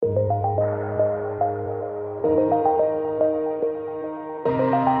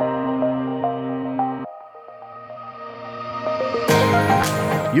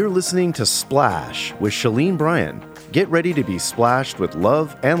You're listening to Splash with Shalene Bryan. Get ready to be splashed with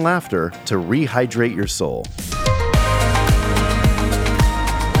love and laughter to rehydrate your soul.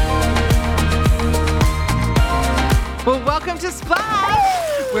 Well, welcome to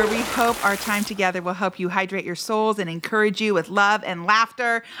Splash, where we hope our time together will help you hydrate your souls and encourage you with love and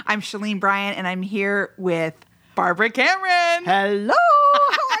laughter. I'm Shalene Bryan, and I'm here with Barbara Cameron. Hello.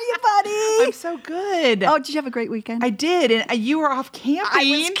 How are you, buddy? I'm so good. Oh, did you have a great weekend? I did, and you were off camping.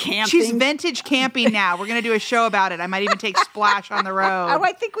 I was camping. She's vintage camping now. We're going to do a show about it. I might even take Splash on the road. Oh,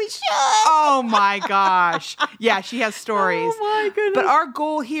 I think we should. Oh, my gosh. Yeah, she has stories. Oh, my goodness. But our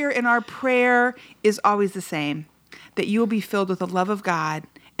goal here in our prayer is always the same, that you will be filled with the love of God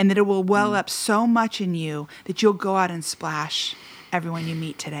and that it will well up so much in you that you'll go out and splash everyone you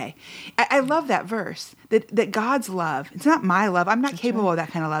meet today. I love that verse, that God's love, it's not my love, I'm not capable of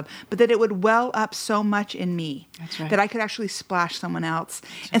that kind of love, but that it would well up so much in me that I could actually splash someone else.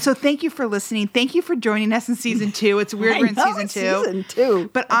 And so thank you for listening. Thank you for joining us in season 2. It's weird we're in season 2. Season 2.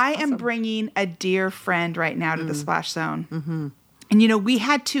 But I am bringing a dear friend right now to the Splash Zone. Mm-hmm. And you know, we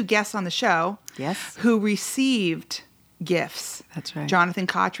had 2 guests on the show who received gifts. That's right. Jonathan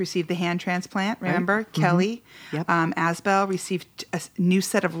Koch received the hand transplant, remember? Right. Mm-hmm. Kelly Yep. Asbel received a new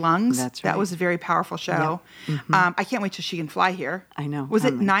set of lungs. That's right. That was a very powerful show. Yep. Mm-hmm. I can't wait till she can fly here. I know. Was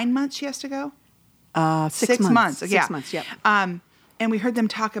it 9 months she has to go? 6 months. 6 months, yep. And we heard them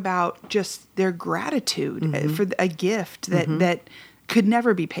talk about just their gratitude for a gift that could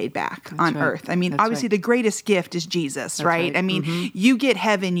never be paid back on right. earth. I mean, That's obviously right. the greatest gift is Jesus, That's right? right. I mean, you get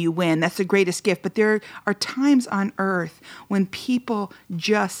heaven, you win. That's the greatest gift. But there are times on earth when people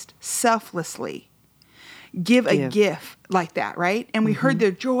just selflessly give a gift like that, right? And we heard their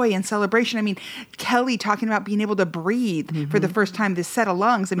joy and celebration. I mean, Kelly talking about being able to breathe for the first time, this set of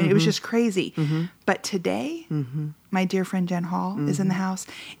lungs. I mean, it was just crazy. But today, my dear friend Jen Hall is in the house,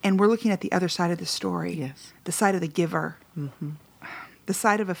 and we're looking at the other side of the story. Yes. The side of the giver. The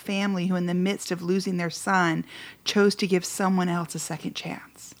side of a family who, in the midst of losing their son, chose to give someone else a second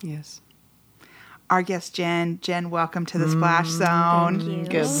chance. Yes. Our guest, Jen. Jen, welcome to the Splash Zone.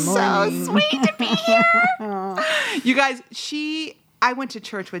 Thank you. Good morning. So sweet to be here. You guys, I went to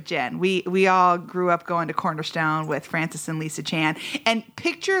church with Jen. We all grew up going to Cornerstone with Francis and Lisa Chan. And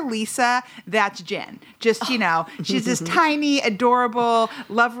picture Lisa, that's Jen. Just, you know, she's this tiny, adorable,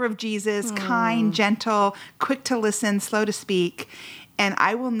 lover of Jesus, kind, gentle, quick to listen, slow to speak. And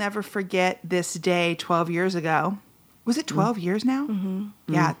I will never forget this day 12 years ago. Was it 12 years now?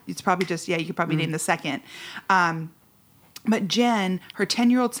 Yeah, it's probably just, you could probably name the second. But Jen, her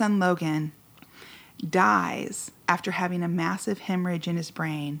 10-year-old son Logan, dies after having a massive hemorrhage in his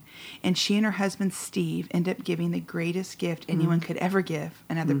brain. And she and her husband Steve end up giving the greatest gift anyone could ever give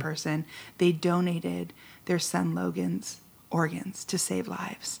another person. They donated their son Logan's organs to save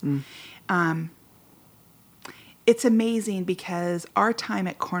lives. It's amazing because our time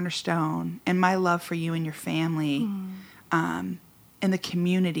at Cornerstone and my love for you and your family and the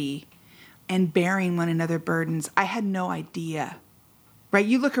community and bearing one another burdens, I had no idea. Right?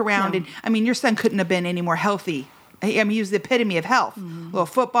 You look around and, I mean, your son couldn't have been any more healthy. I mean, he was the epitome of health. Little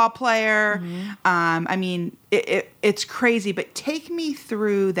football player. I mean, it's crazy. But take me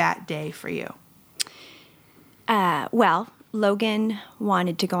through that day for you. Well, Logan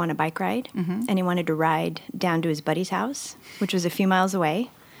wanted to go on a bike ride, and he wanted to ride down to his buddy's house, which was a few miles away,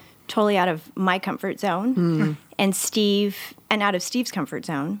 totally out of my comfort zone, and out of Steve's comfort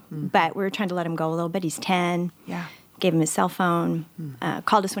zone. But we were trying to let him go a little bit. He's 10. Yeah. Gave him his cell phone,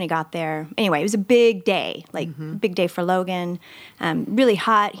 called us when he got there. Anyway, it was a big day, big day for Logan. Really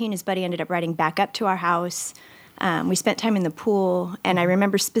hot. He and his buddy ended up riding back up to our house. We spent time in the pool, and I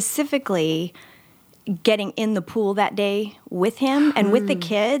remember specifically getting in the pool that day with him and with the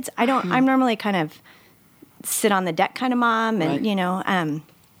kids. I'm normally kind of sit on the deck kind of mom, and you know,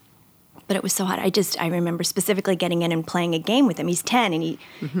 but it was so hot. I remember specifically getting in and playing a game with him. He's 10 and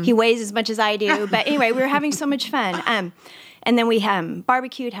he weighs as much as I do. But anyway, we were having so much fun. And then we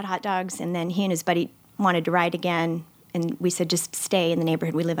barbecued, had hot dogs, and then he and his buddy wanted to ride again. And we said, just stay in the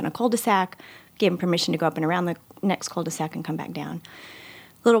neighborhood. We live in a cul-de-sac. Gave him permission to go up and around the next cul-de-sac and come back down.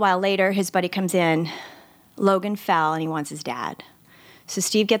 A little while later, his buddy comes in. Logan fell, and he wants his dad. So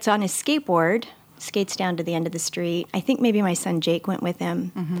Steve gets on his skateboard, skates down to the end of the street. I think maybe my son Jake went with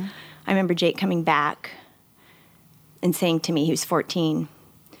him. I remember Jake coming back and saying to me, he was 14,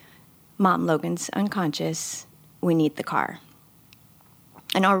 Mom, Logan's unconscious. We need the car.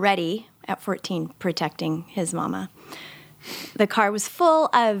 And already, at 14, protecting his mama. The car was full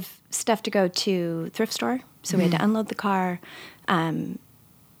of stuff to go to thrift store, so we had to unload the car.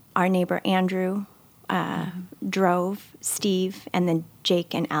 Our neighbor, Andrew, drove. Steve and then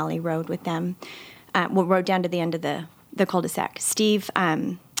Jake and Allie rode with them. Rode down to the end of the cul-de-sac. Steve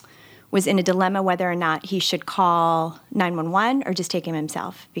was in a dilemma whether or not he should call 911 or just take him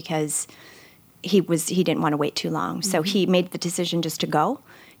himself because he didn't want to wait too long. So he made the decision just to go.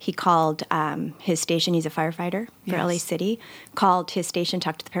 He called his station. He's a firefighter for LA City. Called his station,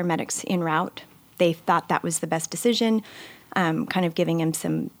 talked to the paramedics en route. They thought that was the best decision, kind of giving him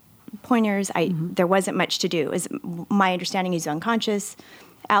some pointers. There wasn't much to do. As my understanding, he's unconscious.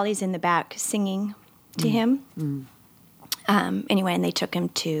 Allie's in the back singing to him. Anyway, and they took him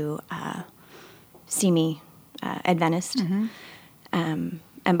to Simi Adventist. And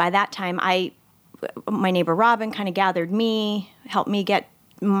by that time, my neighbor Robin kind of gathered me, helped me get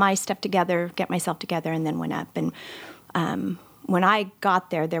my stuff together, get myself together, and then went up. And when I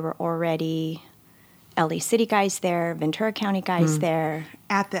got there, there were already LA City guys there, Ventura County guys there.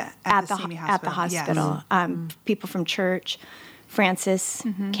 At the Simi Hospital. At the hospital. Yes. People from church. Francis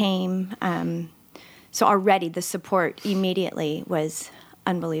came. So already the support immediately was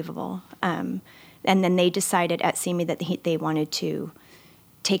unbelievable. And then they decided at Simi that they wanted to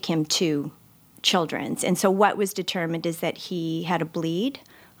take him to Children's. And so what was determined is that he had a bleed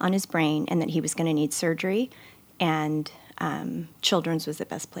on his brain and that he was going to need surgery. And Children's was the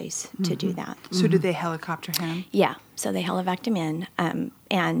best place to do that. So did they helicopter him? Yeah. So they helivac'd him in.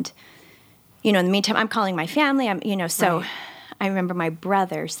 And, in the meantime, I'm calling my family. Right. I remember my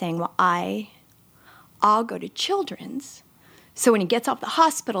brother saying, well, I'll go to Children's. So when he gets off the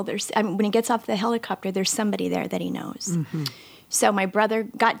hospital, when he gets off the helicopter, there's somebody there that he knows. So my brother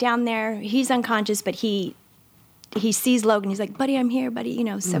got down there. He's unconscious, but he sees Logan. He's like, buddy, I'm here, buddy.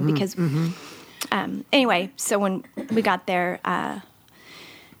 So because anyway, so when we got there,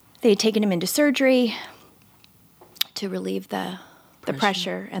 they had taken him into surgery to relieve the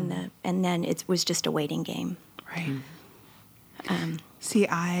pressure and then it was just a waiting game. Right. See,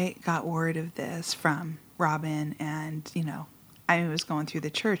 I got word of this from Robin, and I was going through the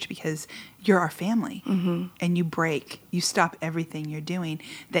church because you're our family, and you stop everything you're doing.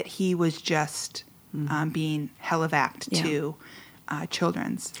 That he was just being helivac'd to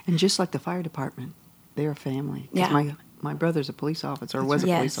Children's, and just like the fire department, they're a family. Yeah. My brother's a police officer, or was a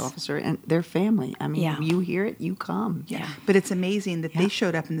police officer, and they're family. I mean, you hear it, you come. Yeah. But it's amazing that they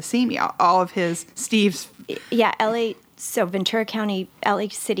showed up in the same, all of Steve's. Yeah, LA, so Ventura County, LA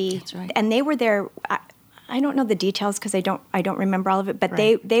City. That's right. And they were there, I don't know the details because I don't remember all of it, but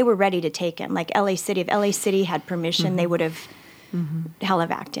they were ready to take him. Like LA City, if LA City had permission, they would have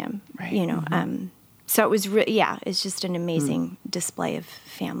helivac'd him, Right. So it was, it's just an amazing display of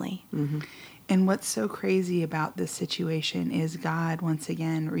family. And what's so crazy about this situation is God, once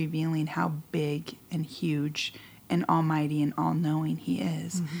again, revealing how big and huge and almighty and all-knowing he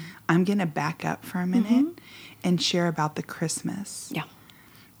is. I'm going to back up for a minute and share about the Christmas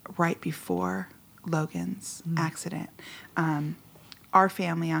right before Logan's accident. Our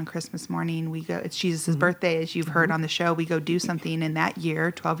family on Christmas morning, we go, it's Jesus' birthday, as you've heard on the show, we go do something. And that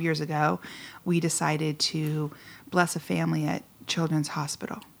year, 12 years ago, we decided to bless a family at Children's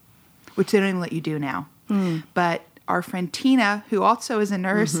Hospital, which they don't even let you do now. But our friend Tina, who also is a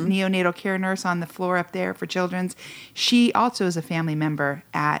nurse, neonatal care nurse on the floor up there for Children's, she also is a family member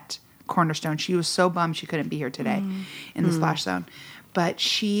at Cornerstone. She was so bummed she couldn't be here today in the splash zone. But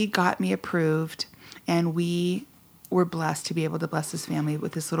she got me approved, and we were blessed to be able to bless this family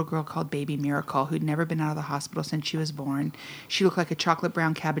with this little girl called Baby Miracle, who'd never been out of the hospital since she was born. She looked like a chocolate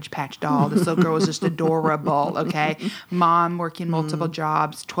brown Cabbage Patch doll. This little girl was just adorable, okay? Mom working multiple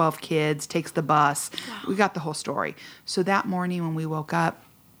jobs, 12 kids, takes the bus. Wow. We got the whole story. So that morning when we woke up,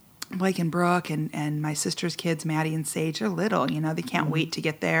 Blake and Brooke and my sister's kids, Maddie and Sage, they're little, they can't wait to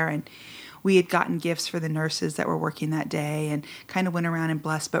get there. And we had gotten gifts for the nurses that were working that day and kind of went around and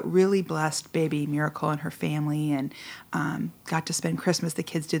blessed, but really blessed Baby Miracle and her family, and got to spend Christmas. The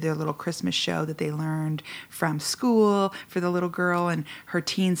kids did their little Christmas show that they learned from school for the little girl, and her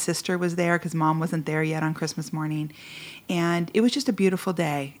teen sister was there because Mom wasn't there yet on Christmas morning. And it was just a beautiful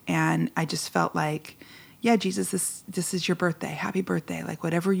day, and I just felt like, yeah, Jesus, this is your birthday. Happy birthday. Like,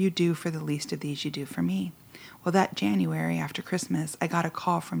 whatever you do for the least of these, you do for me. Well, that January after Christmas, I got a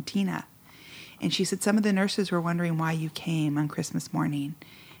call from Tina. And she said, some of the nurses were wondering why you came on Christmas morning.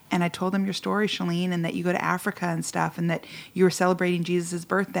 And I told them your story, Shalene, and that you go to Africa and stuff, and that you were celebrating Jesus'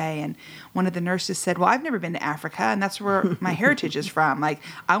 birthday. And one of the nurses said, well, I've never been to Africa, and that's where my heritage is from. Like,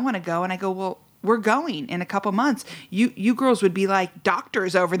 I want to go. And I go, well, we're going in a couple months. You girls would be like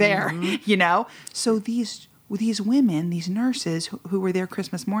doctors over there, So these these women, these nurses who were there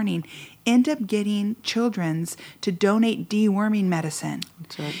Christmas morning, end up getting children's to donate deworming medicine.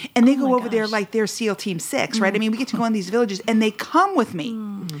 Right. And they go over there like they're SEAL Team 6, right? I mean, we get to go in these villages, and they come with me.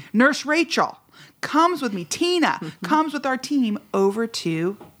 Nurse Rachel comes with me. Tina comes with our team over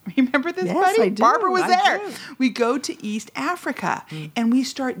to, remember this, buddy? I do. Barbara was there. Do. We go to East Africa, and we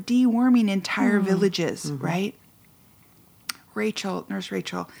start deworming entire villages, right? Rachel, Nurse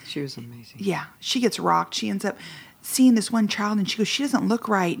Rachel. She was amazing. Yeah, she gets rocked. She ends up seeing this one child, and she goes, she doesn't look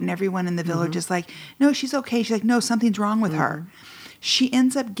right. And everyone in the village is like, no, she's okay. She's like, no, something's wrong with her. She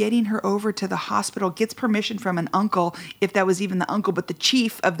ends up getting her over to the hospital, gets permission from an uncle, if that was even the uncle, but the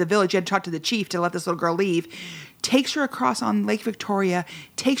chief of the village. You had to talk to the chief to let this little girl leave. Takes her across on Lake Victoria,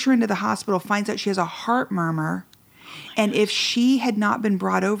 takes her into the hospital, finds out she has a heart murmur. And if she had not been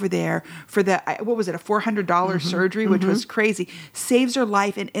brought over there for the, what was it, a $400 surgery, which was crazy, saves her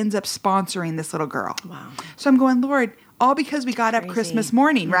life and ends up sponsoring this little girl. Wow. So I'm going, Lord, all because we got up Christmas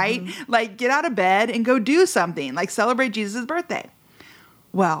morning, right? Like, get out of bed and go do something, like celebrate Jesus' birthday.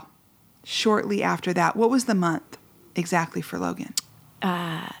 Well, shortly after that, what was the month exactly for Logan?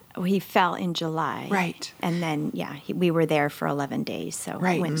 He fell in July. Right. And then, we were there for 11 days. So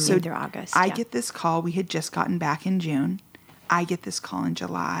went So through August. I get this call. We had just gotten back in June. I get this call in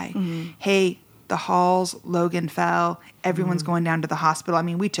July. Hey, the Halls, Logan fell. Everyone's going down to the hospital. I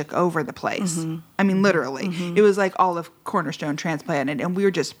mean, we took over the place. I mean, literally. It was like all of Cornerstone transplanted, and we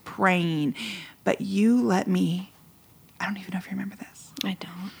were just praying. But you let me, I don't even know if you remember this. I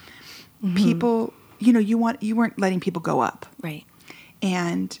don't. People, you weren't letting people go up. Right.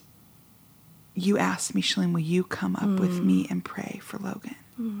 And you asked me, Shalene, will you come up with me and pray for Logan?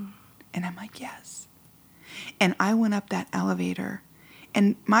 And I'm like, yes. And I went up that elevator,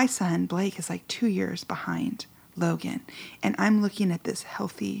 and my son, Blake, is like 2 years behind Logan. And I'm looking at this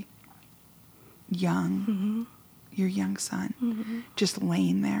healthy, young, your young son, just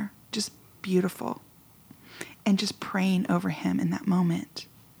laying there, just beautiful, and just praying over him in that moment.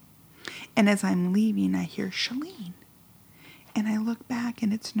 And as I'm leaving, I hear Shalene. And I look back,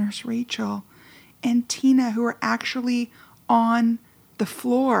 and it's Nurse Rachel and Tina, who are actually on the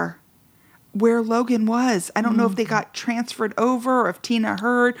floor where Logan was. I don't know if they got transferred over or if Tina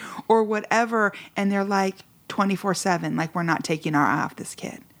heard or whatever. And they're like 24/7, like, we're not taking our eye off this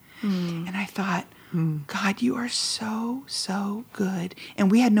kid. And I thought, God, you are so, so good. And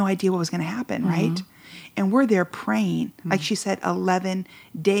we had no idea what was going to happen, right? And we're there praying, like she said, 11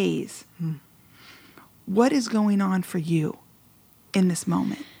 days. What is going on for you in this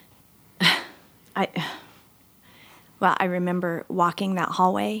moment? I remember walking that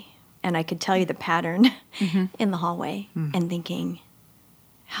hallway, and I could tell you the pattern in the hallway and thinking,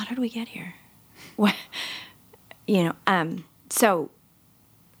 how did we get here? What, so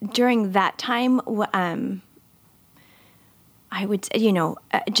during that time, I would say,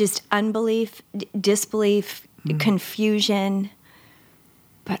 just unbelief, disbelief, confusion,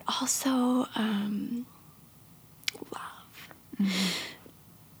 but also love.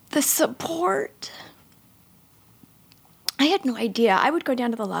 The support. I had no idea. I would go down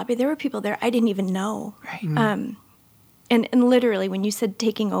to the lobby. There were people there I didn't even know. Right. And literally, when you said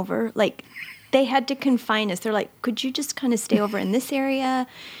taking over, like, they had to confine us. They're like, could you just kind of stay over in this area?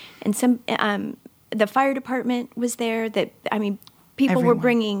 And the fire department was there. People were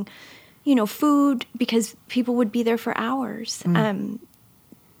bringing, food because people would be there for hours.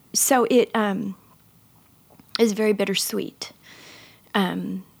 So it is very bittersweet.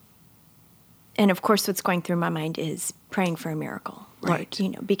 And of course, what's going through my mind is praying for a miracle, right?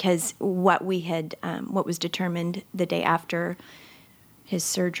 Because what was determined the day after his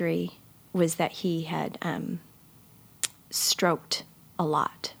surgery was that he had stroked a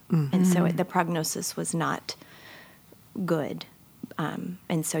lot, and so the prognosis was not good.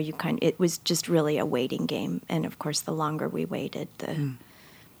 And so it was just really a waiting game. And of course, the longer we waited,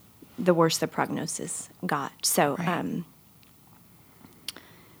 the worse the prognosis got. So, right.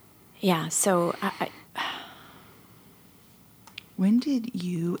 So when did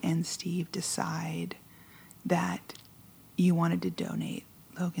you and Steve decide that you wanted to donate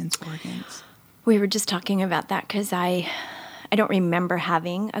Logan's organs? We were just talking about that because I don't remember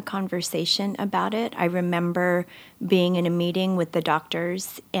having a conversation about it. I remember being in a meeting with the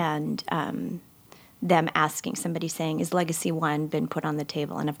doctors and them asking, somebody saying, is Legacy One been put on the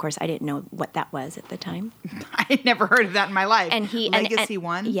table? And of course, I didn't know what that was at the time. I had never heard of that in my life. And Legacy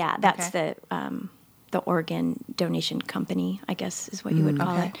One? Yeah, that's the organ donation company, I guess is what you would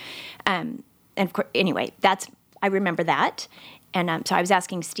call it. And of course, anyway, I remember that. And so I was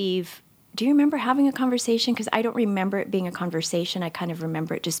asking Steve, do you remember having a conversation? Because I don't remember it being a conversation. I kind of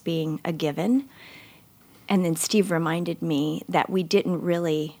remember it just being a given. And then Steve reminded me that we didn't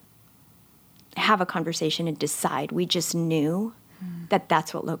really have a conversation and decide. We just knew that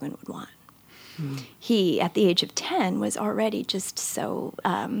that's what Logan would want. He, at the age of 10, was already just so,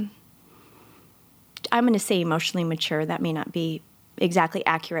 I'm going to say emotionally mature. That may not be exactly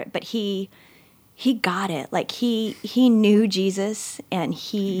accurate, but he got it. Like he knew Jesus, and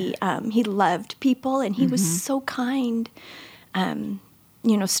he loved people, and he was so kind.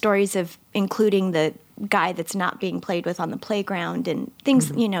 Stories of including the guy that's not being played with on the playground and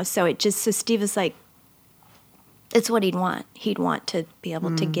things, so Steve was like, it's what he'd want. He'd want to be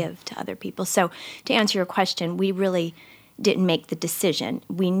able to give to other people. So to answer your question, we really didn't make the decision.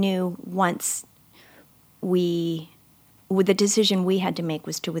 We knew once the decision we had to make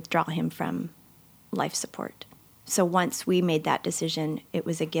was to withdraw him from life support. So once we made that decision, it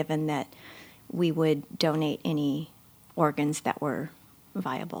was a given that we would donate any organs that were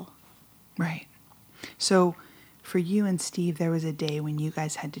viable. Right. So for you and Steve, there was a day when you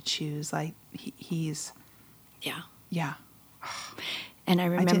guys had to choose, like, he's... Yeah. Yeah. And I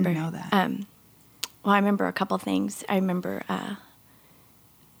remember... I didn't know that. I remember a couple things. I remember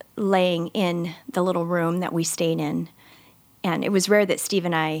laying in the little room that we stayed in, and it was rare that Steve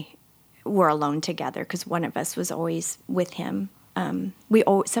and I were alone together because one of us was always with him.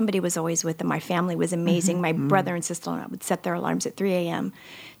 Somebody was always with him. My family was amazing. My brother and sister-in-law would set their alarms at 3 a.m.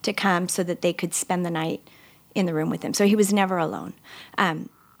 to come so that they could spend the night in the room with him. So he was never alone.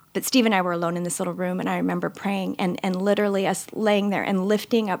 But Steve and I were alone in this little room, and I remember praying and literally us laying there and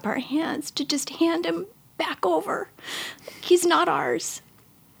lifting up our hands to just hand him back over. He's not ours.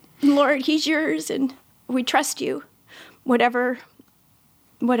 Lord, he's yours, and we trust you. Whatever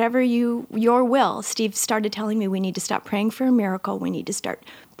your will. Steve started telling me we need to stop praying for a miracle. We need to start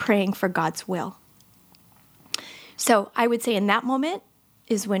praying for God's will. So I would say in that moment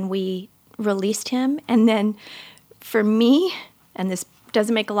is when we released him. And then for me, and this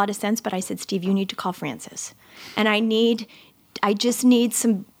doesn't make a lot of sense, but I said, Steve, you need to call Francis. And I just need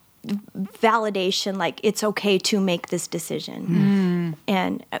some validation, like it's okay to make this decision.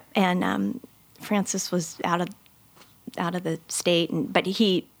 And Francis was out of the state, but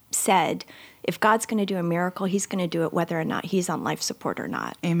he said, if God's going to do a miracle, he's going to do it whether or not he's on life support or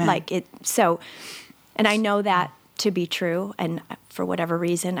not. Amen. And I know that to be true, and for whatever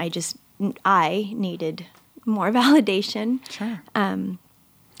reason, I needed more validation. Sure.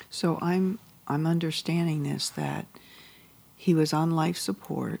 So I'm understanding this, that he was on life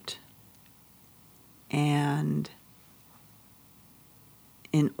support, and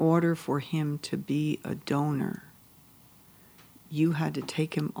in order for him to be a donor, you had to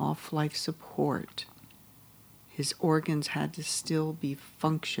take him off life support. His organs had to still be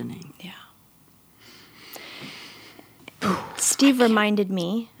functioning. Yeah. Steve reminded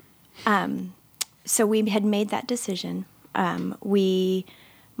me, so we had made that decision.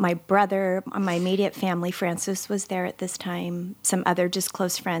 My brother, my immediate family, Francis was there at this time, some other just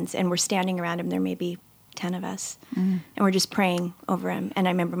close friends, and we're standing around him. There may be 10 of us, and we're just praying over him. And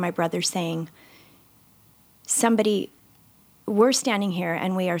I remember my brother saying, we're standing here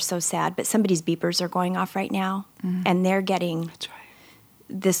and we are so sad, but somebody's beepers are going off right now, and they're getting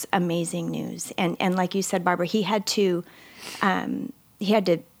this amazing news. And like you said, Barbara, he had to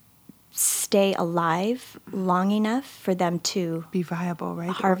stay alive long enough for them to be viable, right?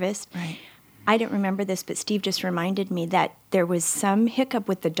 Harvest. Right. I didn't remember this, but Steve just reminded me that there was some hiccup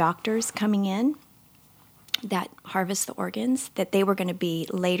with the doctors coming in that harvest the organs, that they were going to be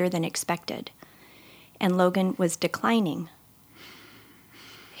later than expected. And Logan was declining.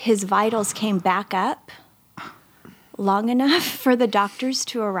 His vitals came back up long enough for the doctors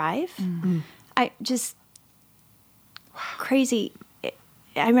to arrive. Crazy.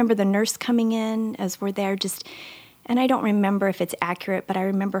 I remember the nurse coming in as we're there, and I don't remember if it's accurate, but I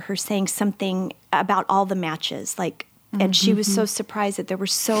remember her saying something about all the matches, and she was so surprised that there were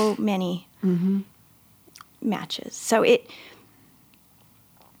so many matches. So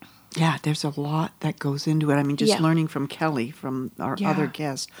yeah, there's a lot that goes into it. I mean, learning from Kelly, from our other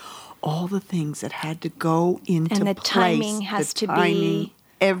guest, all the things that had to go into and the place. Timing has to be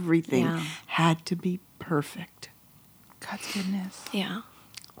everything had to be perfect. God's goodness. Yeah.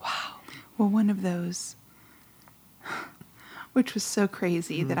 Wow. Well, one of those, which was so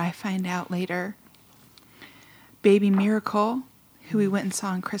crazy that I find out later, Baby Miracle, who we went and saw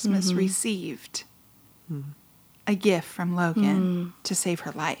on Christmas, received a gift from Logan to save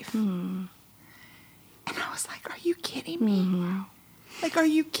her life. And I was like, are you kidding me? Like, are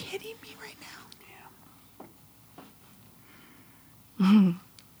you kidding me right now?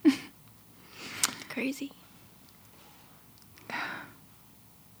 Crazy.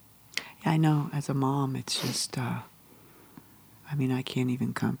 Yeah, I know as a mom, it's just, I can't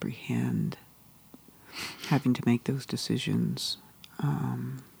even comprehend having to make those decisions.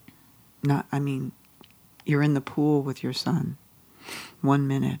 You're in the pool with your son 1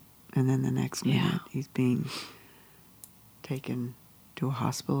 minute, and then the next minute he's being taken to a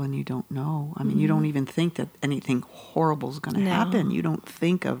hospital, and you don't know. You don't even think that anything horrible is going to happen. You don't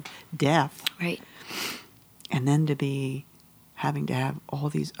think of death. Right. And then to be having to have all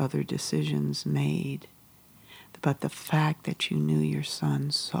these other decisions made. But the fact that you knew your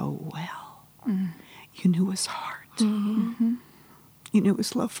son so well, you knew his heart, you knew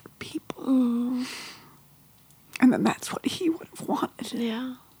his love for people, and then that's what he would have wanted.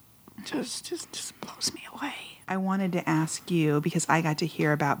 Yeah. Just blows me away. I wanted to ask you, because I got to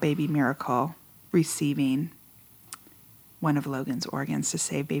hear about Baby Miracle receiving one of Logan's organs to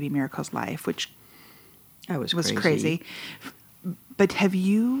save Baby Miracle's life, which That was crazy. But have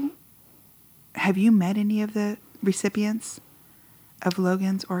you met any of the recipients of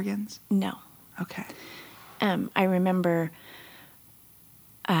Logan's organs? No. Okay. I remember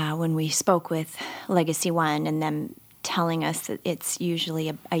when we spoke with Legacy One and them telling us that it's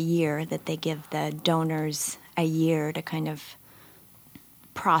usually a year, that they give the donors a year to kind of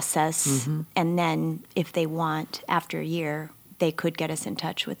process, and then if they want, after a year, they could get us in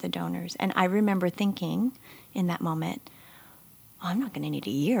touch with the donors. And I remember thinking in that moment, I'm not going to need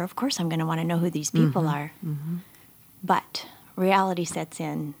a year. Of course I'm going to want to know who these people are. But reality sets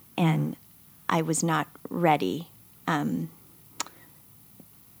in, and I was not ready to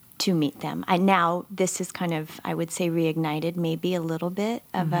meet them. Now this is kind of, I would say, reignited maybe a little bit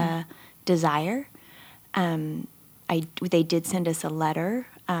of a desire. They did send us a letter.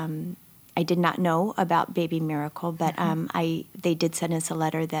 I did not know about Baby Miracle, but they did send us a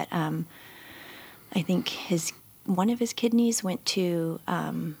letter that I think one of his kidneys went to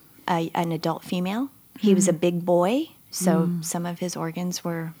an adult female. He was a big boy, so some of his organs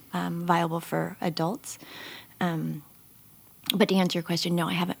were viable for adults. But to answer your question, no,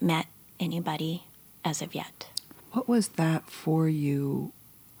 I haven't met anybody as of yet. What was that for you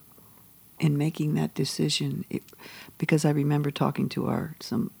in making that decision? Because I remember talking to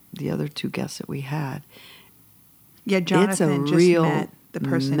the other two guests that we had. Yeah, Jonathan it's a real just met the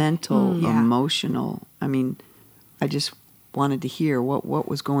person. mental, emotional. I just wanted to hear what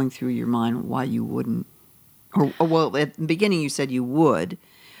was going through your mind, why you wouldn't. Or well, at the beginning you said you would,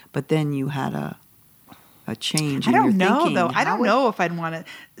 but then you had a change in your thinking. I don't know, though. I don't know if I'd want to.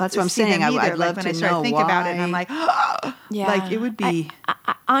 That's what I'm saying. I'd love when to I start know thinking about it, why. and I'm like, Yeah. like it would be.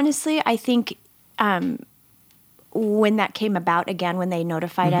 I honestly, I think when that came about again, when they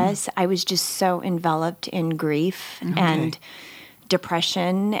notified us, I was just so enveloped in grief and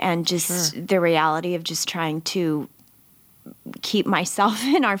depression and just the reality of just trying to keep myself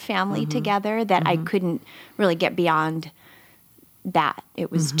and our family together that I couldn't really get beyond that.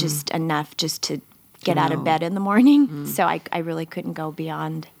 It was just enough just to get out of bed in the morning. So I really couldn't go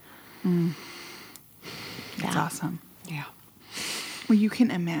beyond. That's awesome. Yeah. Well, you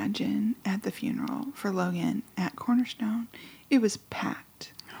can imagine at the funeral for Logan at Cornerstone, it was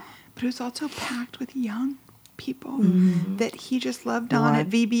packed, but it was also packed with young people that he just loved on at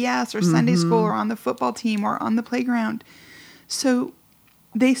VBS or Sunday school or on the football team or on the playground. So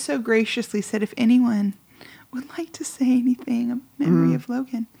they so graciously said, if anyone would like to say anything in memory of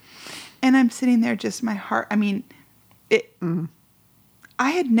Logan. And I'm sitting there, just my heart. I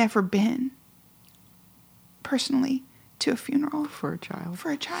had never been personally to a funeral For a child.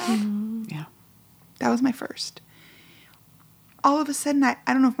 Yeah. That was my first. All of a sudden, I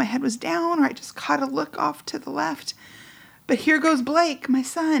don't know if my head was down or I just caught a look off to the left. But here goes Blake, my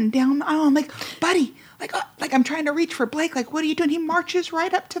son, down the aisle. I'm like, buddy, like I'm trying to reach for Blake. Like, what are you doing? He marches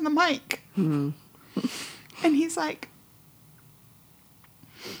right up to the mic. And he's like,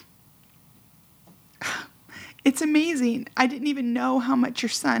 it's amazing. I didn't even know how much your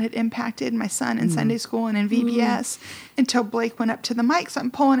son had impacted my son in Sunday school and in VBS until Blake went up to the mic. So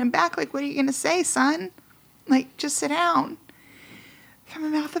I'm pulling him back like, what are you going to say, son? Like, just sit down. From the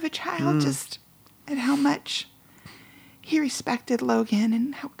mouth of a child, just at how much he respected Logan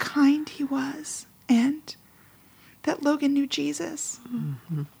and how kind he was, and that Logan knew Jesus.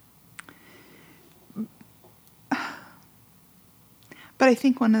 But I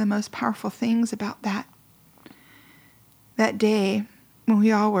think one of the most powerful things about that day when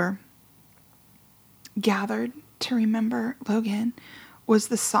we all were gathered to remember Logan was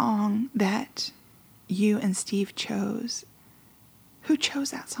the song that you and Steve chose. Who chose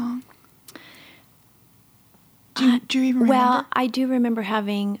that song? Do you even remember? Well, I do remember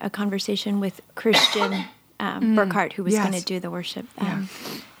having a conversation with Christian Burkhart, who was Yes. going to do the worship.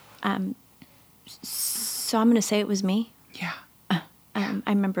 So I'm going to say it was me. Yeah. I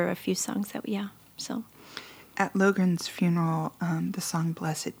remember a few songs that, so. At Logan's funeral, the song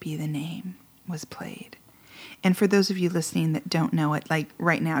Blessed Be the Name was played. And for those of you listening that don't know it, like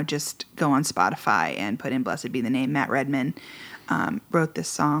right now, just go on Spotify and put in Blessed Be the Name. Matt Redman wrote this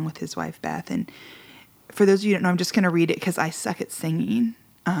song with his wife, Beth. And for those of you who don't know, I'm just going to read it because I suck at singing.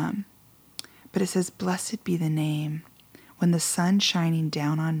 But it says, Blessed be the name when the sun's shining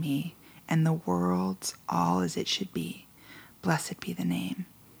down on me and the world's all as it should be. Blessed be the name.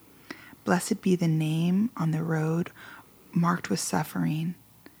 Blessed be the name on the road marked with suffering.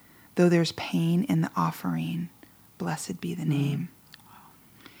 Though there's pain in the offering, blessed be the name.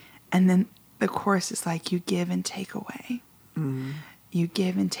 And then the chorus is like, you give and take away. You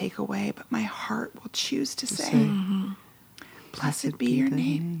give and take away, but my heart will choose to say, blessed be your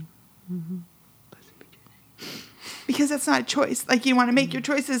name. Blessed be your name. Because that's not a choice. Like, you want to make your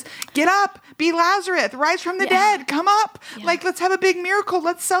choices. Get up, be Lazarus, rise from the dead, come up. Like, let's have a big miracle.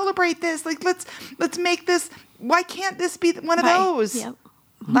 Let's celebrate this. Like, let's make this. Why can't this be one of those? Yep.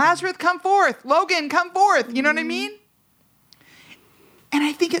 Lazarus, come forth. Logan, come forth. You know what I mean? And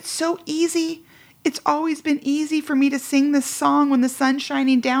I think it's so easy. It's always been easy for me to sing this song when the sun's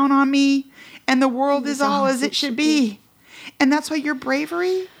shining down on me and the world is all as it should be. And that's why your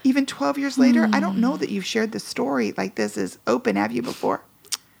bravery, even 12 years later, I don't know that you've shared the story like this is open. Have you before?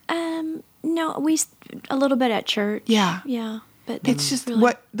 No, a little bit at church. Yeah. Yeah. But It's just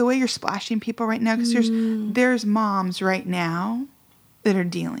really, the way you're splashing people right now, because there's moms right now that are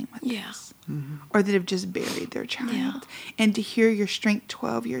dealing with this, or that have just buried their child. Yeah. And to hear your strength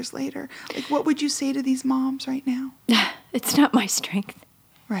 12 years later, like, what would you say to these moms right now? it's not my strength.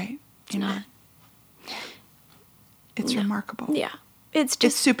 Right. It's not. It's remarkable. Yeah. It's It's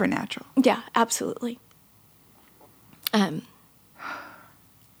just, supernatural. yeah, absolutely.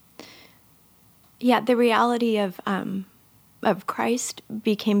 Yeah, the reality of Christ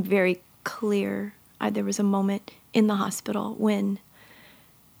became very clear. There was a moment in the hospital when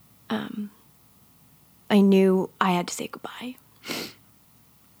I knew I had to say goodbye.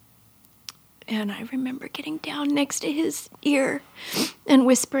 And I remember getting down next to his ear and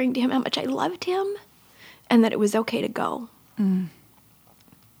whispering to him how much I loved him and that it was okay to go.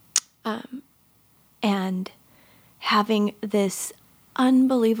 And having this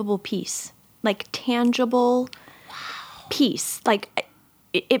unbelievable peace, like tangible peace. Like,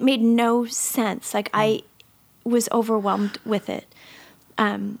 it made no sense. Like, I was overwhelmed with it.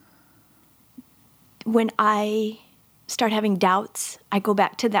 When I start having doubts, I go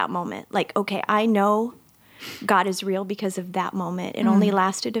back to that moment. Like, okay, I know God is real because of that moment. It only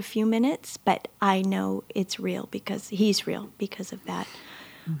lasted a few minutes, but I know it's real because he's real because of that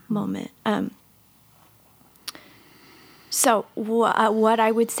moment. So what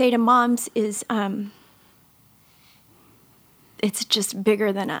I would say to moms is it's just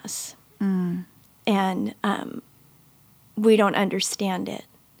bigger than us. And we don't understand it.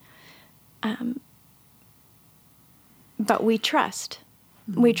 But we trust.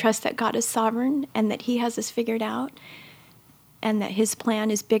 We trust that God is sovereign and that he has us figured out and that his plan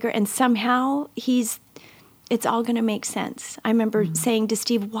is bigger. And somehow it's all going to make sense. I remember saying to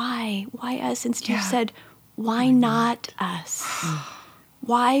Steve, why us? And Steve said, why not us?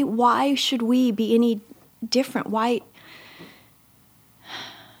 Why should we be any different? Why?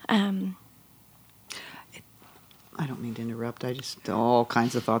 I don't mean to interrupt. All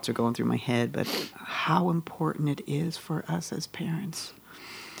kinds of thoughts are going through my head, but how important it is for us as parents,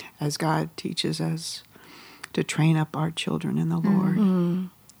 as God teaches us to train up our children in the Lord,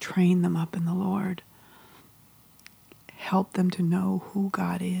 train them up in the Lord, help them to know who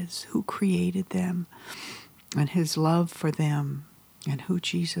God is, who created them, and his love for them, and who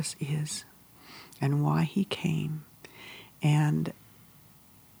Jesus is, and why he came. And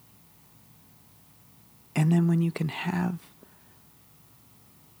then when you can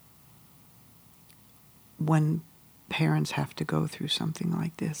when parents have to go through something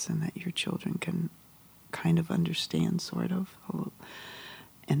like this and that your children can kind of understand sort of,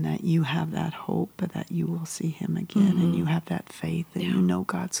 and that you have that hope that you will see him again, and you have that faith, and you know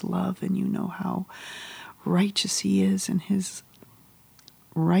God's love, and you know how righteous he is and his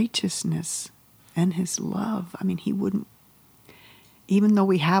righteousness and his love. I mean, he wouldn't, even though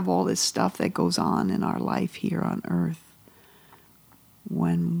we have all this stuff that goes on in our life here on earth,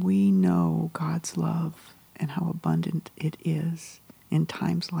 when we know God's love and how abundant it is in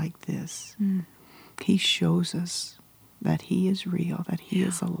times like this, he shows us that he is real, that he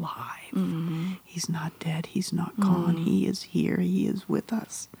is alive. He's not dead. He's not gone. He is here. He is with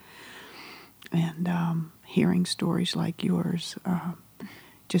us. And hearing stories like yours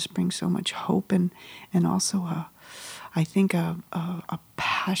just brings so much hope and also I think a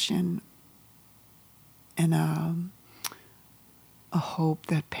passion and a hope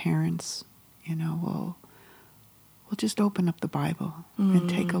that parents, will just open up the Bible and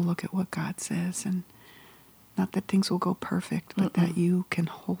take a look at what God says, and not that things will go perfect, but that you can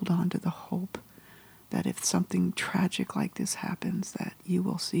hold on to the hope that if something tragic like this happens, that you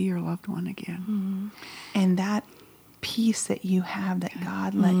will see your loved one again. And that peace that you have, that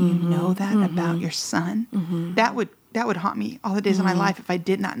God let you know that about your son, that would haunt me all the days of my life if I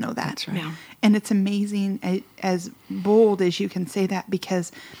did not know that. That's right. Yeah. And it's amazing, as bold as you can say that,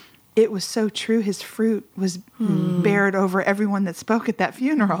 because it was so true. His fruit was bared over everyone that spoke at that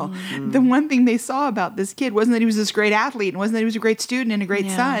funeral. The one thing they saw about this kid wasn't that he was this great athlete, and wasn't that he was a great student and a great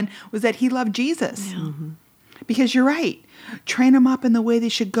son, was that he loved Jesus. Yeah. Because you're right. Train them up in the way they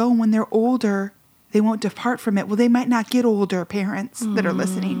should go, and when they're older, they won't depart from it. Well, they might not get older, parents that are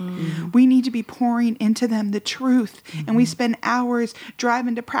listening. We need to be pouring into them the truth. And we spend hours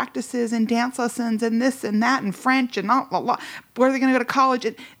driving to practices and dance lessons and this and that and French and blah, blah, blah. Where are they going to go to college?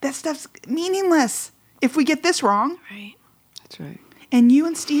 And that stuff's meaningless if we get this wrong. Right. That's right. And you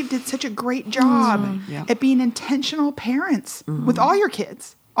and Steve did such a great job Yeah. at being intentional parents with all your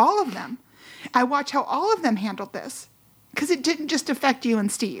kids, all of them. I watch how all of them handled this. Because it didn't just affect you and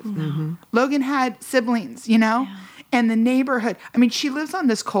Steve. Logan had siblings, and the neighborhood. I mean, she lives on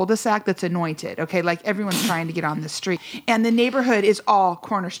this cul-de-sac that's anointed, okay? Like, everyone's trying to get on the street. And the neighborhood is all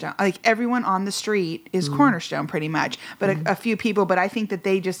Cornerstone. Like, everyone on the street is Cornerstone, pretty much. But a few people, but I think that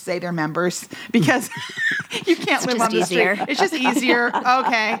they just say they're members because you can't live on the easier. street. It's just easier.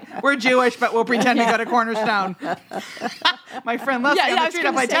 Okay, we're Jewish, but we'll pretend to go to Cornerstone. My friend Leslie on the street,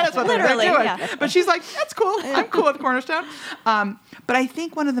 I play tennis with her. They're literally, Jewish. yeah. But she's like, that's cool. I'm cool with Cornerstone. But I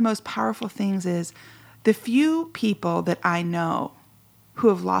think one of the most powerful things is the few people that I know who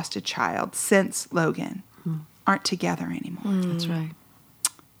have lost a child since Logan aren't together anymore. That's right.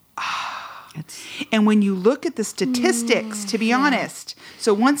 And when you look at the statistics, to be honest,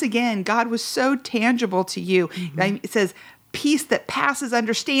 so once again, God was so tangible to you. It says, peace that passes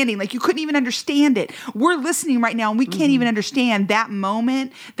understanding. Like, you couldn't even understand it. We're listening right now, and we can't even understand that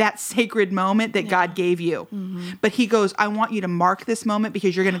moment, that sacred moment that God gave you. But he goes, I want you to mark this moment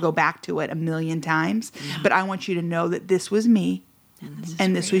because you're going to go back to it 1,000,000 times. But I want you to know that this was me,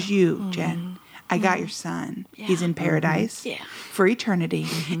 and this was you, Jen. I got your son. He's in paradise for eternity,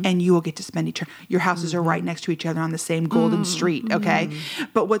 and you will get to spend eternity. Your houses are right next to each other on the same golden street, okay?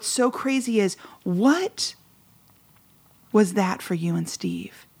 But what's so crazy is, what was that for you and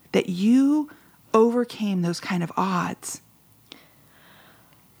Steve? That you overcame those kind of odds?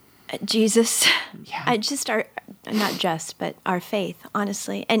 Jesus, Yeah. not just, but our faith,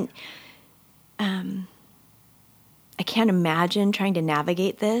 honestly. And I can't imagine trying to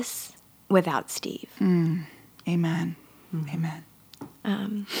navigate this without Steve. Amen. Amen.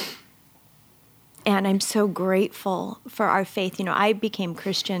 And I'm so grateful for our faith. I became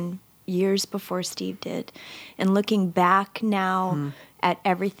Christian years before Steve did. And looking back now at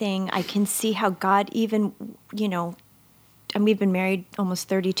everything, I can see how God even, and we've been married almost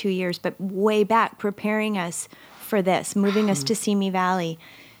 32 years, but way back, preparing us for this, moving us to Simi Valley.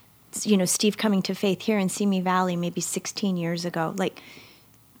 Steve coming to faith here in Simi Valley maybe 16 years ago. Like,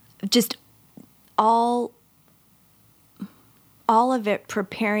 just all of it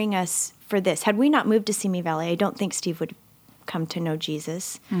preparing us for this. Had we not moved to Simi Valley, I don't think Steve would have come to know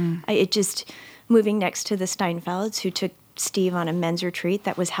Jesus. It just, moving next to the Steinfelds, who took Steve on a men's retreat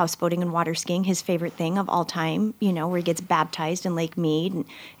that was houseboating and water skiing, his favorite thing of all time, where he gets baptized in Lake Mead. And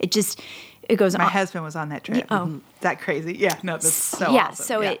it goes on. My husband was on that trip. Is that crazy? Yeah, no, that's so yeah, awesome.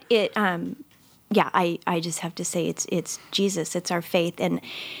 so I just have to say it's Jesus, it's our faith, and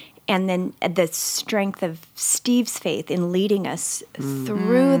then the strength of Steve's faith in leading us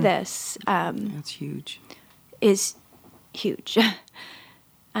through this That's huge. is huge.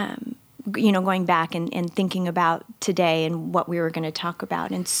 Going back and thinking about today and what we were going to talk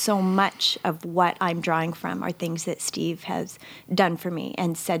about, and so much of what I'm drawing from are things that Steve has done for me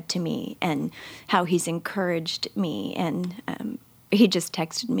and said to me, and how he's encouraged me. And he just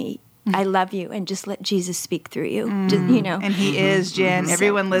texted me, I love you, and just let Jesus speak through you. And he is, Jen.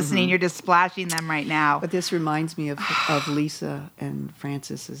 Everyone listening, you're just splashing them right now. But this reminds me of Lisa and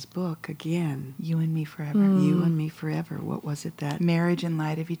Francis's book again. You and me forever. You and Me Forever. What was it that? Marriage in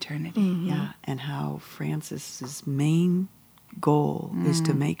Light of Eternity. Yeah, and how Francis's main goal is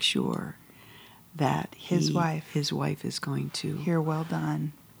to make sure that His wife is going to Hear well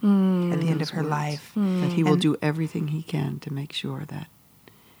done at the end of those her words. life. That he will And- do everything he can to make sure that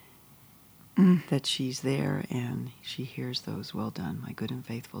that she's there and she hears those, "Well done, my good and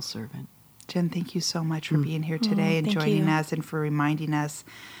faithful servant." Jen, thank you so much for being here today and thank joining you. us and for reminding us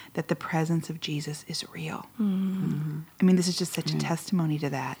that the presence of Jesus is real. I mean, this is just such a testimony to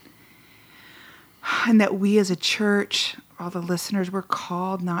that. And that we as a church, all the listeners, we're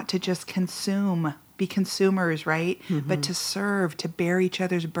called not to just be consumers, right? But to serve, to bear each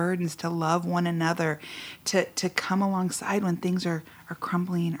other's burdens, to love one another, to come alongside when things are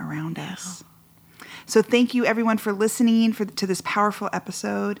crumbling around us. So thank you, everyone, for listening to this powerful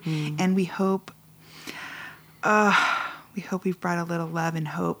episode. And we hope we've brought a little love and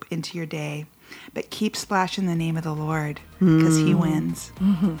hope into your day. But keep splashing the name of the Lord because He wins.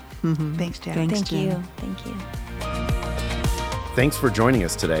 Thanks, Jen. Thank you. Thank you. Thanks for joining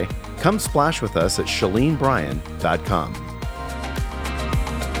us today. Come splash with us at ShaleneBryan.com.